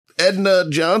Edna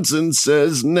Johnson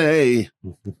says nay.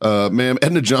 Ma'am,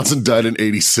 Edna Johnson died in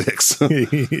 86.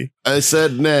 I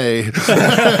said nay.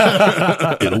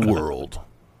 In a world,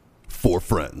 4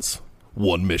 friends,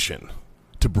 1 mission,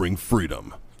 to bring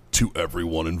freedom to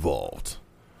everyone involved.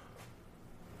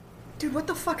 Dude, what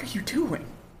the fuck are you doing?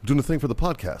 Doing a thing for the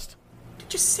podcast.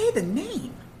 Just say the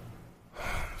name.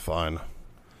 Fine.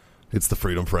 It's the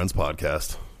Freedom Friends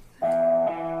Podcast.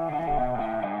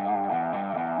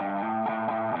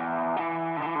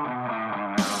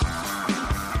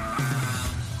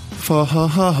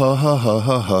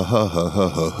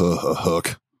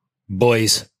 Hook.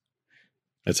 Boys,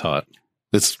 It's hot.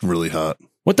 It's really hot.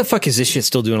 what the fuck is this shit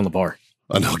still doing on the bar?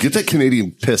 I know. Get that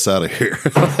Canadian piss out of here.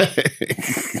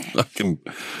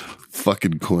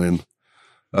 fucking Quinn.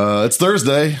 It's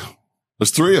Thursday.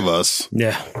 There's 3 of us.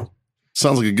 Yeah.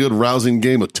 Sounds like a good rousing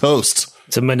game of toast.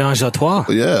 It's a menage a trois.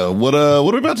 Yeah. What are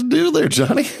we about to do there,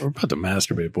 Johnny? We're about to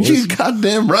masturbate, boys. You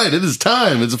goddamn right. It is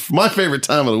time. It's my favorite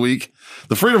time of the week.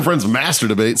 The Freedom Friends Master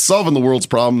Debate, solving the world's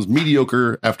problems,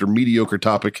 mediocre after mediocre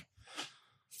topic.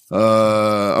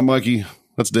 I'm Mikey.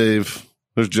 That's Dave.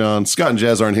 There's John. Scott and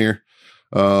Jazz aren't here.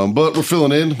 But we're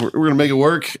filling in. We're going to make it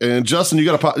work. And Justin, you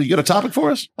got a topic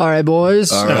for us? All right,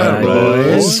 boys. All right,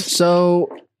 boys. So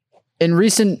in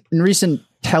recent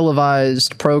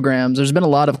televised programs, there's been a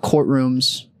lot of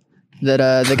courtrooms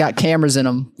that got cameras in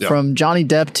them, from Johnny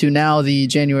Depp to now the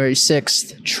January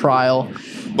 6th trial.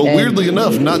 But weirdly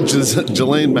enough, not just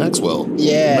Ghislaine Maxwell.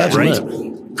 Yeah.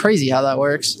 Imagine that. Crazy how that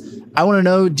works. I want to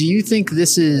know, do you think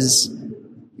this is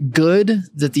good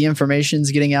that the information's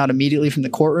getting out immediately from the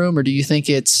courtroom, or do you think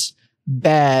it's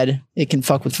bad? It can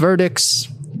fuck with verdicts.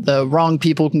 The wrong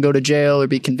people can go to jail or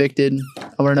be convicted.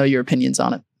 I want to know your opinions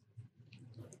on it.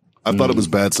 I thought it was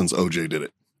bad since OJ did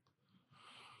it.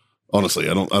 Honestly,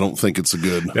 I don't think it's a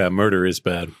good. Yeah, murder is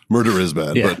bad. Murder is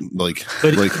bad, Yeah. but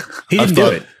He didn't do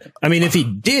it. I mean, if he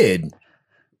did,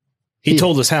 he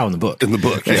told us how in the book. In the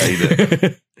book, yeah, he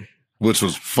did. Which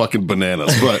was fucking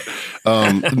bananas. But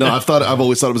no, I've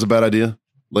always thought it was a bad idea.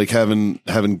 Like having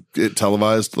it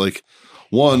televised. Like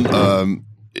one,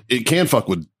 it can fuck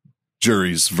with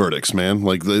juries' verdicts, man.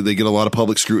 Like they get a lot of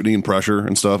public scrutiny and pressure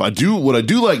and stuff. What I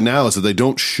do like now is that they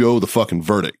don't show the fucking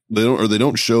verdict. They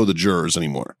don't show the jurors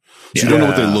anymore. So you don't know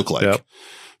what they look like.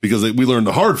 Because we learned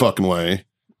the hard fucking way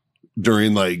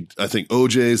during, like, I think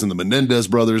OJ's and the Menendez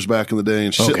brothers back in the day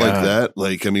and shit like that.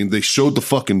 Like, I mean, they showed the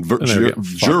fucking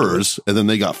jurors and then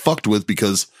they got fucked with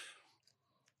because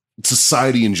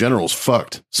society in general is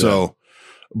fucked. So,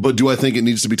 but do I think it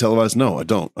needs to be televised? No, I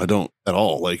don't. I don't at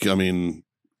all. Like, I mean,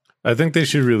 I think they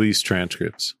should release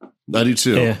transcripts. I do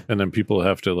too. Yeah. And then people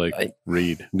have to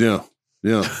read. Yeah.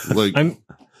 Yeah. Like,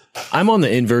 I'm on the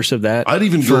inverse of that. I'd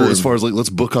even go as far as like, let's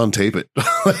book on tape it.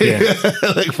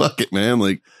 Like, fuck it, man.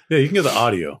 Like, yeah, you can get the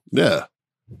audio. Yeah.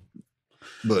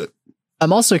 But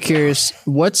I'm also curious,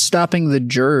 what's stopping the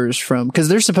jurors from, because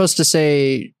they're supposed to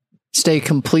stay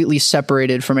completely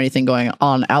separated from anything going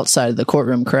on outside of the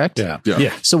courtroom, correct?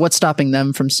 Yeah. So what's stopping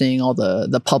them from seeing all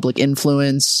the public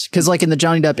influence? Because like in the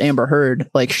Johnny Depp Amber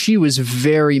Heard, like she was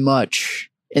very much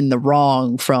in the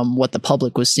wrong from what the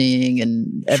public was seeing,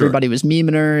 and everybody was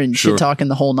memeing her and shit talking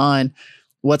the whole nine.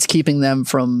 What's keeping them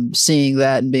from seeing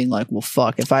that and being like, well,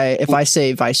 fuck, if I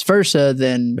say vice versa,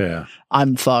 then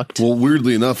I'm fucked. Well,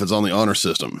 weirdly enough, it's on the honor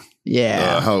system.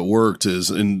 Yeah. How it worked is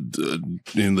in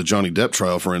the Johnny Depp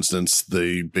trial, for instance,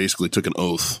 they basically took an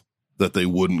oath that they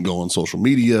wouldn't go on social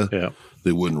media. Yeah.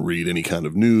 They wouldn't read any kind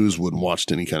of news, wouldn't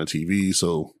watch any kind of TV.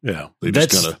 So they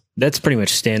just kind of. That's pretty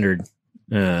much standard.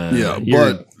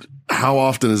 But how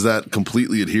often is that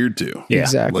completely adhered to? Yeah,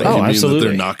 exactly. Like, you mean absolutely. that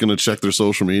they're not going to check their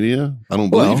social media? I don't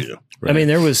believe you. I mean,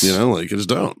 there was, I just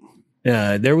don't.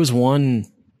 There was one,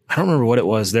 I don't remember what it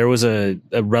was. There was a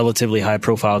relatively high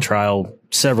profile trial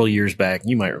several years back.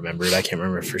 You might remember it. I can't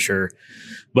remember it for sure.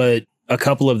 But a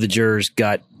couple of the jurors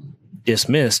got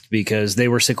dismissed because they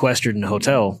were sequestered in a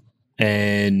hotel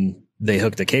and they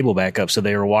hooked the cable back up. So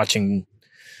they were watching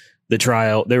the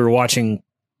trial. They were watching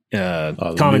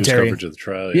commentary. News coverage of the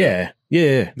trial. Yeah.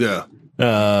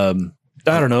 I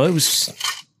don't know. It was.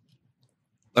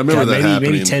 I remember that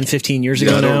happening. Maybe 10, 15 years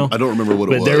ago now. I don't remember what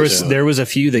it was. But there was a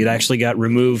few that actually got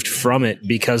removed from it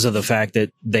because of the fact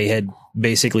that they had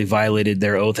basically violated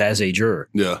their oath as a juror.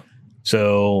 Yeah.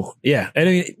 So, yeah. And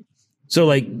I mean, so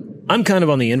like, I'm kind of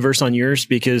on the inverse on yours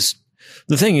because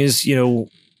the thing is,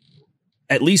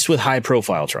 at least with high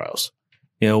profile trials,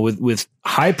 with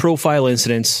high profile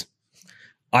incidents,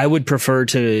 I would prefer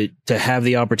to have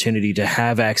the opportunity to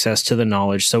have access to the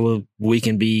knowledge so we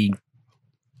can be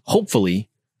hopefully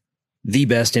the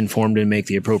best informed and make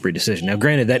the appropriate decision. Now,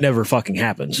 granted, that never fucking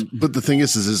happens. But the thing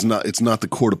is it's not the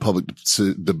court of public,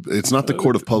 it's not the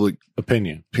court of public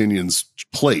opinion's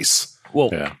place. Well,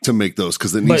 to make those,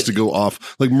 because it needs to go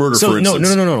off like murder. For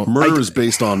instance, no. Murder is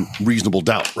based on reasonable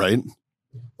doubt, right?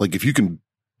 Like if you can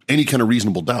any kind of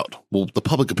reasonable doubt. Well, the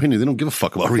public opinion, they don't give a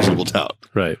fuck about reasonable doubt,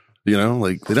 right? You know,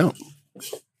 like they don't.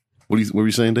 What were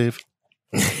you saying, Dave?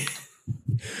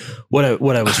 What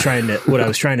I was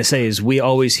trying to say is we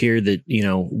always hear that, you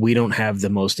know, we don't have the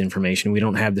most information. We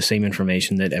don't have the same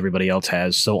information that everybody else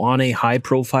has. So on a high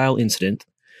profile incident,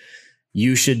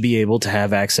 you should be able to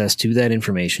have access to that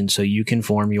information so you can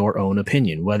form your own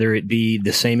opinion, whether it be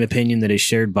the same opinion that is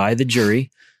shared by the jury.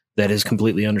 That is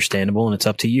completely understandable and it's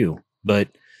up to you. But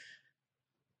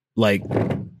like,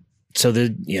 so the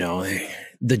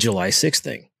July 6th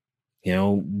thing, you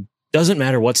know, doesn't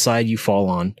matter what side you fall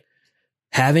on.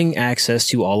 Having access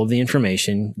to all of the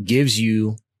information gives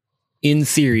you, in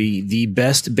theory, the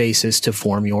best basis to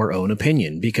form your own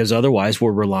opinion, because otherwise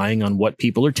we're relying on what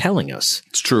people are telling us.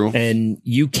 It's true. And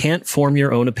you can't form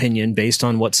your own opinion based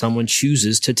on what someone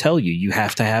chooses to tell you. You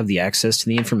have to have the access to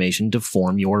the information to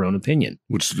form your own opinion.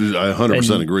 Which I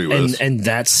 100% agree with. And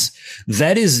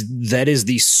that is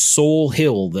the sole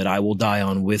hill that I will die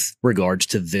on with regards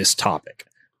to this topic.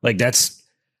 Like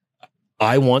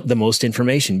I want the most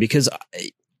information because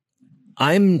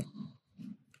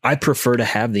I prefer to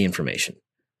have the information.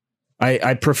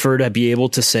 I prefer to be able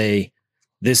to say,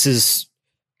 this is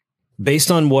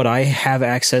based on what I have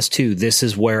access to. This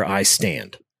is where I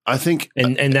stand. I think,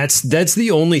 and that's the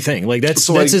only thing. Like that's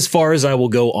as far as I will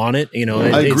go on it. You know,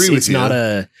 I agree with it's you.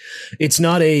 It's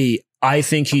not a, I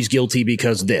think he's guilty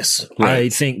because this, right. I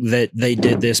think that they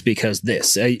did this because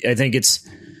this, I think it's,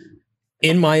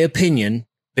 in my opinion,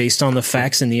 based on the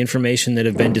facts and the information that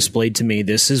have been displayed to me,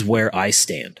 this is where I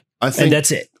stand. And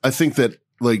that's it. I think that,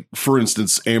 like, for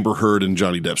instance, Amber Heard and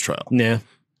Johnny Depp's trial. Yeah.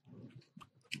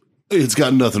 It's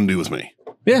got nothing to do with me.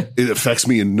 Yeah. It affects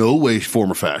me in no way, form,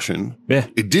 or fashion. Yeah.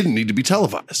 It didn't need to be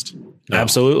televised. No.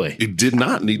 Absolutely. It did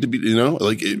not need to be, you know,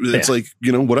 like, it's like,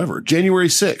 you know, whatever. January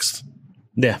 6th.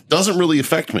 Yeah. Doesn't really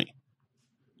affect me.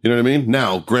 You know what I mean?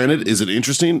 Now, granted, is it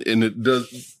interesting? And it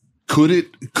does, could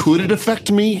it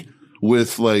affect me?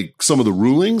 With like some of the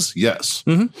rulings, yes,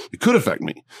 It could affect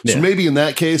me. So maybe in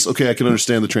that case, okay, I can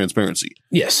understand the transparency.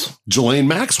 Yes. Ghislaine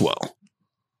Maxwell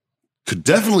could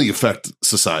definitely affect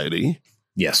society.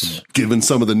 Yes. Given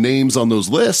some of the names on those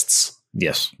lists.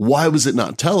 Yes. Why was it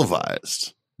not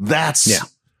televised? That's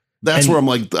and, where I'm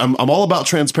like, I'm all about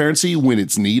transparency when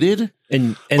it's needed.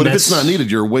 And but if it's not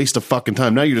needed, you're a waste of fucking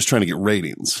time. Now you're just trying to get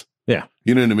ratings. Yeah.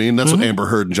 You know what I mean? That's what Amber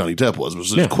Heard and Johnny Depp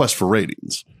was a quest for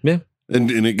ratings. Yeah. And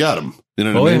it got them. You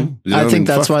know what I mean? You know I think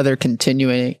that's why they're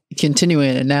continuing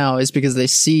it now, is because they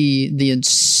see the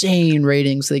insane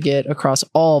ratings they get across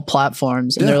all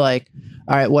platforms, and they're like,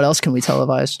 "All right, what else can we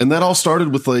televise?" And that all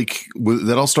started with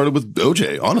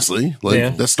OJ. Honestly,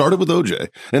 that started with OJ.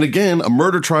 And again, a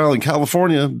murder trial in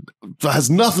California has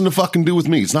nothing to fucking do with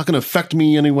me. It's not going to affect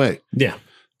me anyway. Yeah.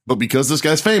 But because this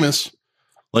guy's famous,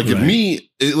 like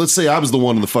let's say I was the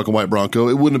one in the fucking white Bronco,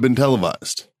 it wouldn't have been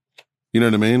televised. You know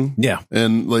what I mean? Yeah.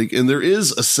 And there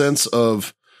is a sense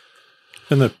of,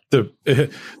 and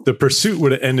the pursuit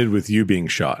would have ended with you being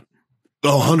shot.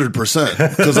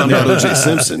 100%, because I'm not OJ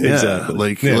Simpson. Yeah.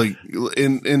 Exactly.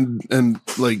 And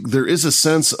there is a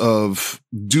sense of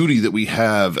duty that we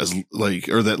have as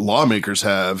or that lawmakers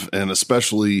have, and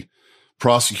especially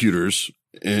prosecutors.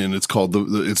 And it's called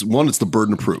it's the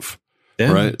burden of proof,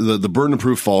 right? The burden of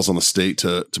proof falls on the state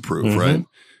to prove, right?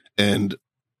 And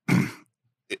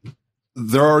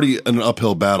they're already in an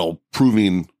uphill battle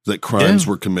proving that crimes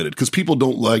were committed, because people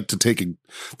don't like to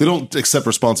they don't accept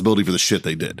responsibility for the shit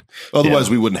they did. Otherwise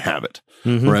we wouldn't have it.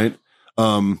 Right.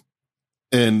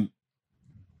 And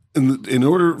in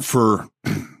order for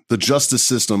the justice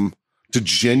system to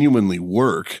genuinely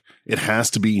work, it has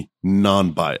to be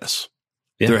non-bias.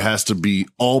 Yeah. There has to be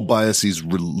all biases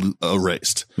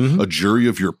erased. A jury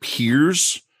of your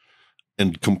peers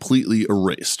and completely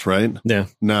erased. Right. Yeah.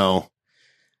 Now,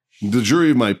 the jury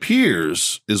of my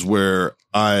peers is where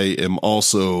I am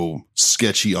also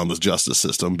sketchy on the justice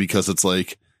system, because it's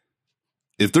like,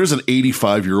 if there's an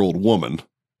 85-year-old woman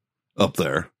up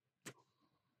there,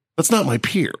 that's not my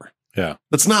peer. Yeah.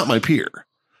 That's not my peer.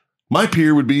 My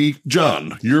peer would be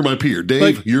John. You're my peer.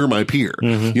 Dave, you're my peer. You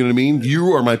know what I mean?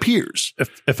 You are my peers.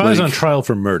 If I was on trial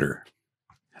for murder,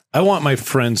 I want my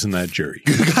friends in that jury.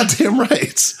 Goddamn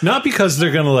right. Not because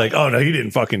they're going to oh no, he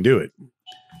didn't fucking do it.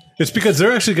 It's because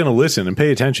they're actually going to listen and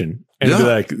pay attention and be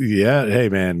like, yeah, hey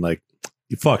man,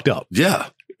 you fucked up. Yeah.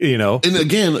 And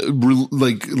again,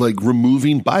 like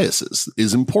removing biases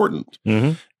is important.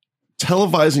 Mm-hmm.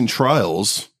 Televising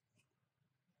trials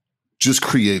just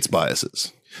creates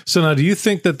biases. So now, do you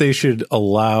think that they should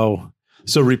allow?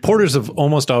 So reporters have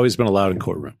almost always been allowed in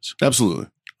courtrooms, Absolutely.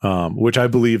 which I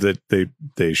believe that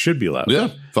they should be allowed. Yeah.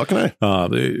 Fucking A.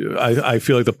 I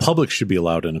feel like the public should be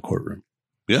allowed in a courtroom.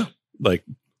 Yeah. Like,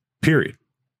 period.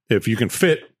 If you can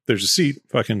fit, there's a seat.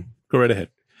 Fucking go right ahead.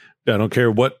 I don't care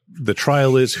what the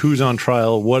trial is, who's on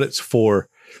trial, what it's for,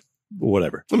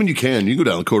 whatever. I mean, you can go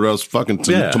down to the courthouse fucking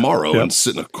tomorrow Yeah. and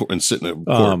sit in a court.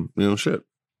 Shit.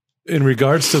 In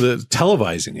regards to the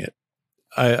televising it,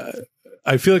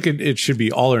 I feel like it should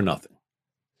be all or nothing.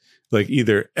 Like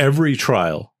either every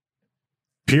trial,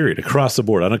 period, across the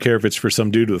board. I don't care if it's for some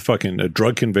dude with fucking a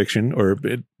drug conviction or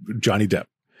Johnny Depp.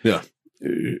 Yeah.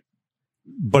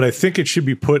 But I think it should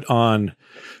be put on,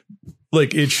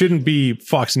 like, it shouldn't be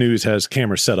Fox News has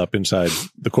cameras set up inside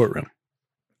the courtroom.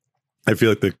 I feel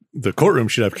like the courtroom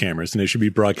should have cameras and they should be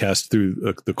broadcast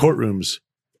through the courtroom's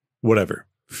whatever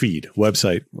feed,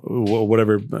 website,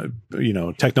 whatever,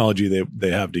 technology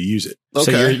they have to use it.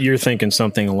 Okay. So you're thinking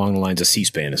something along the lines of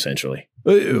C-SPAN, essentially.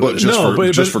 But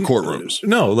just for courtrooms.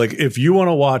 No, like if you want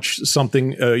to watch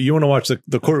something, you want to watch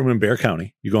the courtroom in Bear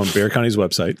County, you go on Bear County's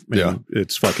website. And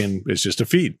it's just a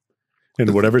feed.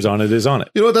 And whatever's on it is on it.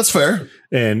 You know what? That's fair.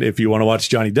 And if you want to watch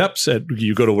Johnny Depp's,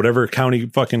 you go to whatever county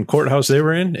fucking courthouse they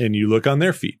were in and you look on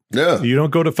their feed. Yeah. You don't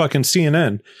go to fucking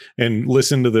CNN and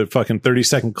listen to the fucking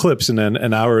 30-second clips and then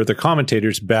an hour of the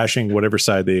commentators bashing whatever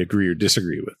side they agree or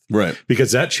disagree with. Right.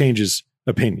 Because that changes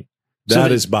opinion.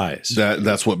 That is bias.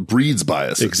 That's what breeds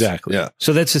bias. Exactly. Yeah.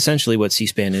 So that's essentially what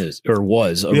C-SPAN is or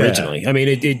was originally. Yeah. I mean,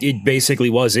 it basically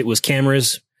was. It was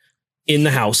cameras in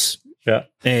the house. Yeah.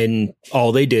 And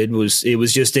all they did was it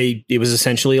was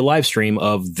essentially a live stream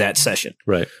of that session.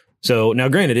 Right. So now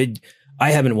granted, I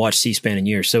haven't watched C-SPAN in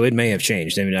years, so it may have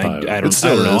changed. I mean, I don't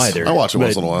know either. I watch it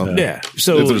once in a while. Yeah.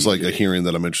 So if there's like a hearing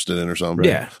that I'm interested in or something.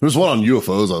 Yeah. There's one on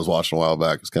UFOs I was watching a while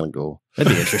back. It's kind of cool.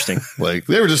 That'd be interesting. Like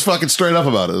they were just fucking straight up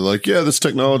about it. Like, yeah, this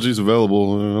technology is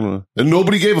available. And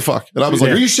nobody gave a fuck. And I was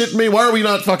like, are you shitting me? Why are we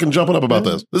not fucking jumping up about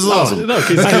this? This is awesome. No,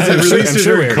 because they released it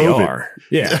during COVID.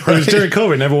 Yeah. It was during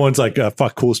COVID and everyone's like,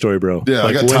 fuck, cool story, bro. Yeah,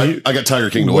 like, I got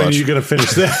Tiger King to when watch. When are you going to finish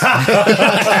that?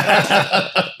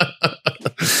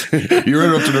 You're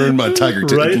interrupting during my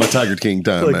Tiger King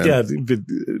time, like, man. Yeah,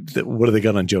 what do they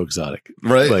got on Joe Exotic?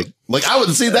 Right? Like I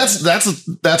would see that's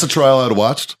a trial I'd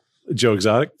watched. Joe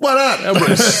Exotic? Why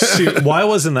not? See, why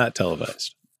wasn't that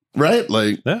televised? Right?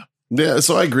 Like, yeah.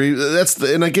 So I agree.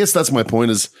 And I guess that's my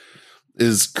point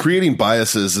is creating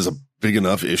biases is a big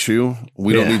enough issue.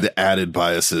 We don't need the added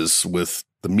biases with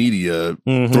the media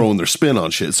throwing their spin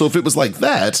on shit. So if it was like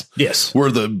that, yes,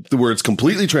 where it's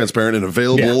completely transparent and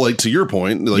available, like to your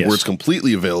point, like where it's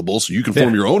completely available, so you can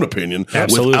form your own opinion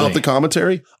without the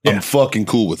commentary, I'm fucking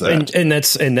cool with that. And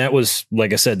that was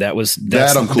like I said, I'm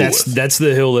cool with. That's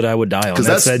the hill that I would die on.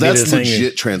 Because that's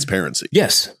legit transparency.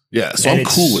 Yes, yeah. So I'm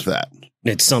cool with that.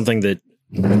 It's something that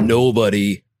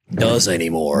nobody does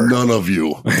anymore. None of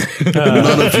you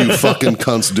fucking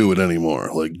cunts do it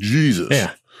anymore. Like Jesus.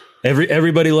 Yeah.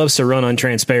 Everybody loves to run on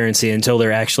transparency until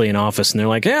they're actually in office and they're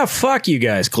like, yeah, fuck you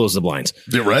guys. Close the blinds.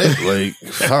 Yeah, right? Like,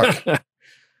 fuck.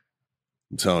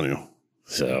 I'm telling you.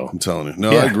 No,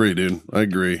 I agree, dude. I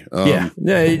agree.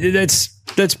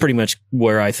 That's pretty much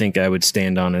where I think I would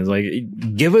stand on it. Like,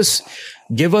 give us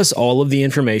all of the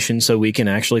information so we can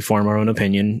actually form our own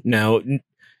opinion. Now,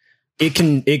 we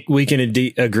can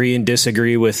agree and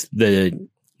disagree with the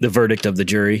verdict of the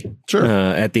jury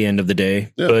at the end of the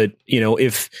day. Yeah. But,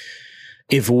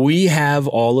 if we have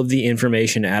all of the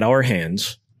information at our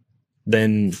hands,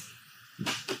 then,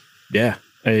 I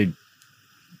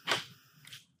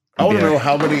want to know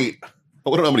how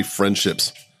many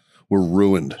friendships were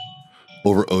ruined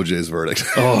over OJ's verdict.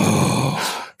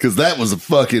 Oh, because that was a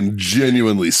fucking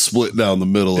genuinely split down the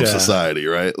middle of society,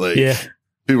 right? Like,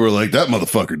 people were like, that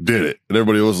motherfucker did it. And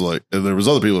everybody was like, and there was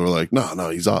other people who were like, no,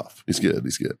 he's off. He's good.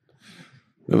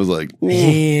 It was like,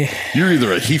 you're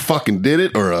either a he fucking did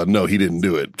it or a no, he didn't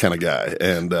do it kind of guy.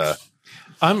 And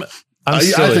I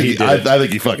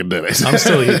think he fucking did it. I'm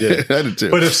still he did it. I did too.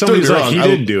 But if somebody's like, he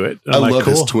didn't do it, I love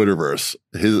his Twitterverse.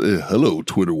 His hello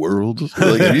Twitter world.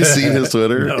 Like, have you seen his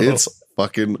Twitter? No. It's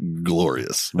fucking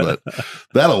glorious. But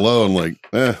that alone, like,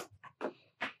 I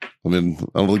mean,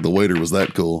 I don't think the waiter was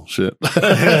that cool. Shit.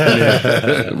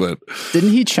 But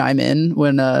didn't he chime in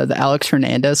when the Alex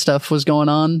Hernandez stuff was going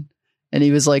on? And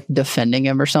he was like defending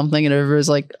him or something, and everybody was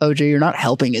like, "OJ, you're not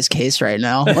helping his case right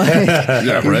now." Like,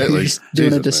 yeah, right. Like, he's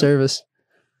doing a disservice.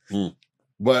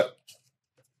 But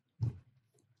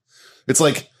it's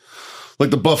like Like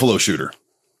the Buffalo shooter.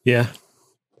 Yeah.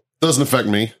 Doesn't affect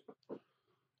me.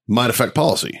 Might affect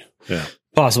policy. Yeah.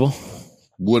 Possible.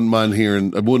 Wouldn't mind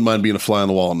being a fly on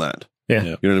the wall on that. Yeah.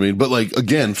 You know what I mean? But like,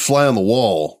 again, fly on the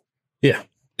wall. Yeah.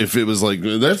 If it was like,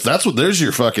 there's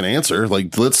your fucking answer.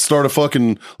 Like, let's start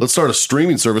a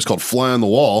streaming service called Fly on the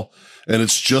Wall. And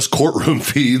it's just courtroom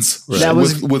feeds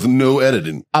with no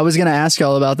editing. I was going to ask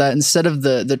y'all about that instead of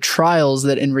the trials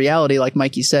that in reality, like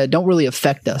Mikey said, don't really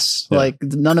affect us. Yeah. Like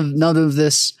none of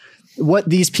this, what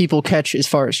these people catch as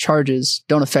far as charges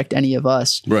don't affect any of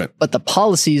us. Right. But the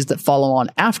policies that follow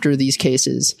on after these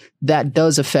cases, that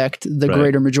does affect the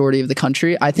greater majority of the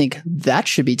country. I think that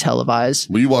should be televised.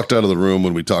 Well, you walked out of the room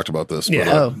when we talked about this.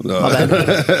 Yeah.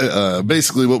 But,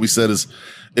 basically what we said is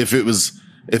if it was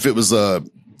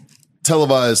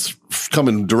televised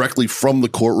coming directly from the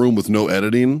courtroom with no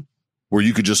editing, where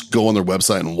you could just go on their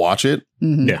website and watch it.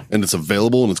 Mm-hmm. Yeah. And it's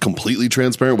available and it's completely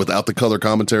transparent without the color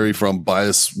commentary from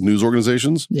biased news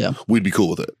organizations. Yeah. We'd be cool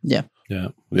with it. Yeah. Yeah.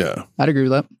 Yeah. I'd agree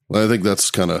with that. I think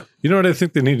that's kind of, you know what I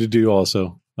think they need to do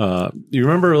also? You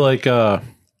remember like back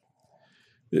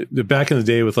in the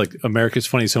day with like America's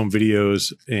Funniest Home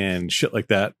Videos and shit like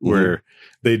that, where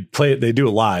they'd do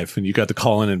it live and you got to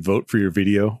call in and vote for your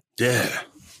video. Yeah.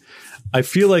 I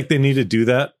feel like they need to do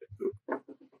that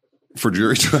for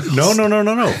jury trials. No.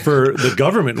 For the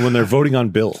government when they're voting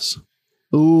on bills.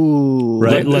 Ooh.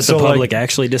 Right. Let So, the public like,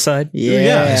 actually decide.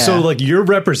 Yeah. So like your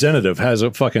representative has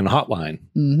a fucking hotline.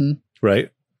 Mm-hmm.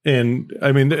 Right. And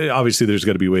I mean, obviously there's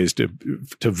got to be ways to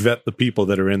vet the people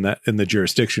that are in the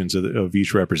jurisdictions of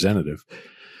each representative.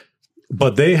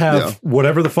 But they have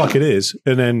whatever the fuck it is,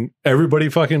 and then everybody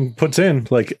fucking puts in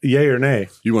like yay or nay.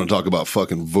 You want to talk about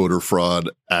fucking voter fraud?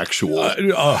 Actual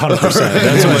 100%.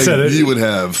 That's what I said. You would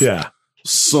have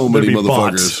so many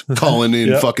motherfuckers calling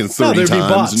in fucking 30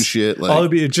 times and shit. Like,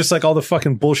 it'd be just like all the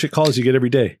fucking bullshit calls you get every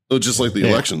day. Oh, just like the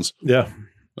elections. Yeah.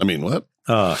 I mean, what?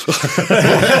 It'd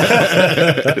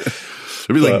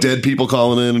be like dead people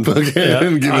calling in and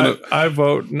fucking giving I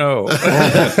vote no.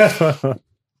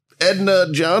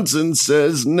 Edna Johnson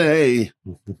says nay.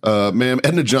 Ma'am,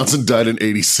 Edna Johnson died in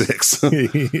 86.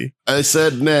 I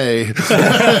said nay.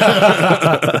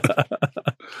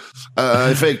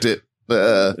 I faked it.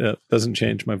 Doesn't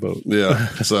change my vote. Yeah.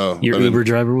 So Your Uber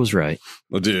driver was right.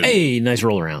 Oh, dude. Hey, nice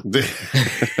roll around.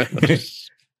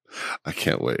 I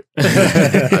can't wait.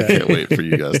 I can't wait for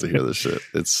you guys to hear this shit.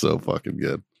 It's so fucking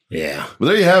good. Yeah. Well,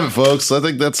 there you have it, folks. I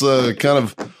think that's kind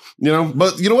of,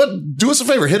 but you know what? Do us a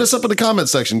favor. Hit us up in the comment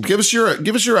section. Give us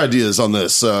your ideas on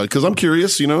this. Cause I'm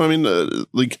curious,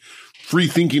 like free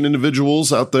thinking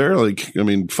individuals out there. Like, I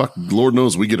mean, fuck, Lord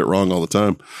knows we get it wrong all the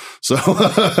time. So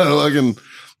let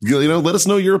us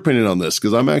know your opinion on this.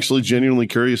 Cause I'm actually genuinely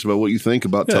curious about what you think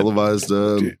about televised,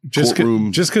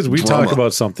 courtroom. Just cause we talk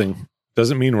about something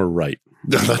doesn't mean we're right.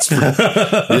 That's true.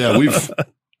 Yeah. We've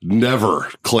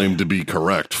never claimed to be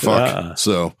correct. Fuck.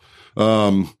 So,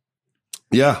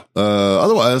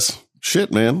 otherwise,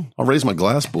 shit, man. I'll raise my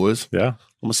glass, boys. Yeah. I'm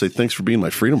gonna say thanks for being my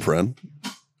freedom friend.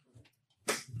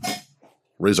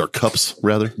 Raise our cups,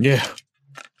 rather. Yeah.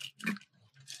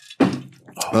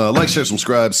 Like, share,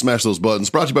 subscribe, smash those buttons.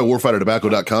 Brought to you by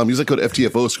warfightertobacco.com. Use that code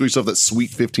FTFO. Screw yourself that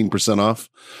sweet 15% off.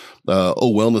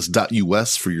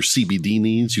 Wellness.us for your CBD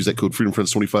needs. Use that code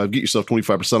FreedomFriends25. Get yourself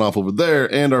 25% off over there.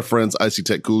 And our friends, Icy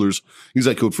Tech Coolers. Use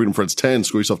that code FreedomFriends10.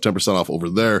 Screw yourself 10% off over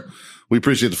there. We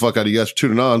appreciate the fuck out of you guys for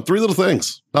tuning on. 3 little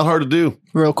things. Not hard to do.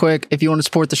 Real quick, if you want to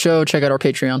support the show, check out our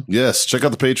Patreon. Yes, check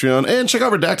out the Patreon and check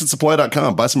out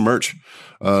redactedsupply.com. Buy some merch.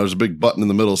 There's a big button in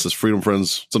the middle that says Freedom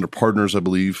Friends. It's under partners, I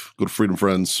believe. Go to Freedom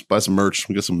Friends. Buy some merch.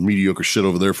 We got some mediocre shit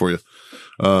over there for you.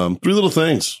 3 little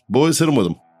things. Boys, hit them with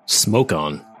them. Smoke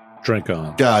on. Drink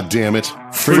on. God damn it.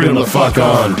 Freedom the fuck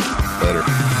on. Later.